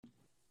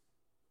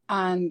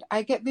And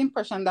I get the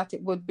impression that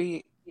it would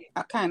be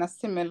a kind of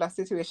similar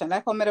situation.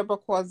 Like how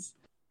Meadowbrook was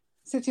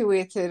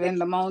situated in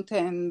the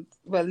mountains,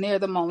 well, near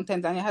the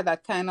mountains, and you had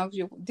that kind of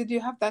view. Did you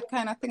have that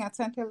kind of thing at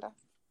St. Hilda?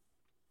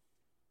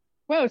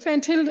 Well,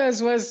 St.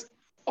 Hilda's was,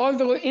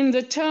 although in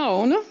the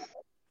town,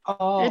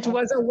 it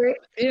was away,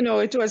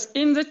 it was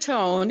in the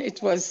town,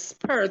 it was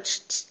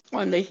perched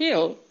on the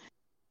hill,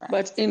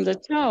 but in the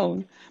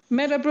town.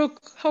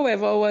 Meadowbrook,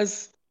 however,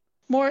 was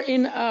more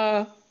in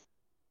a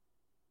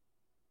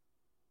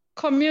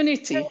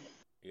community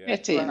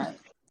setting. Right.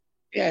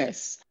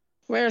 Yes,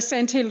 where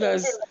St.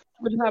 Hilda's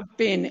would have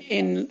been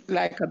in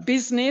like a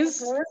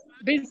business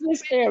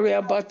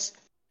area, but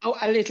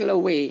a little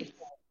away.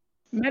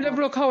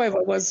 Meadowbrook,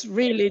 however, was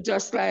really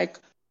just like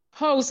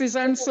houses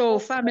and so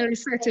family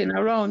setting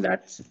around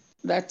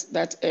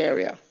that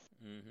area.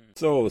 Mm-hmm.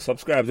 So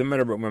subscribe to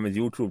Meadowbrook Memories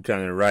YouTube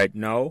channel right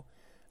now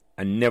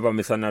and never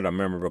miss another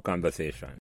memorable conversation.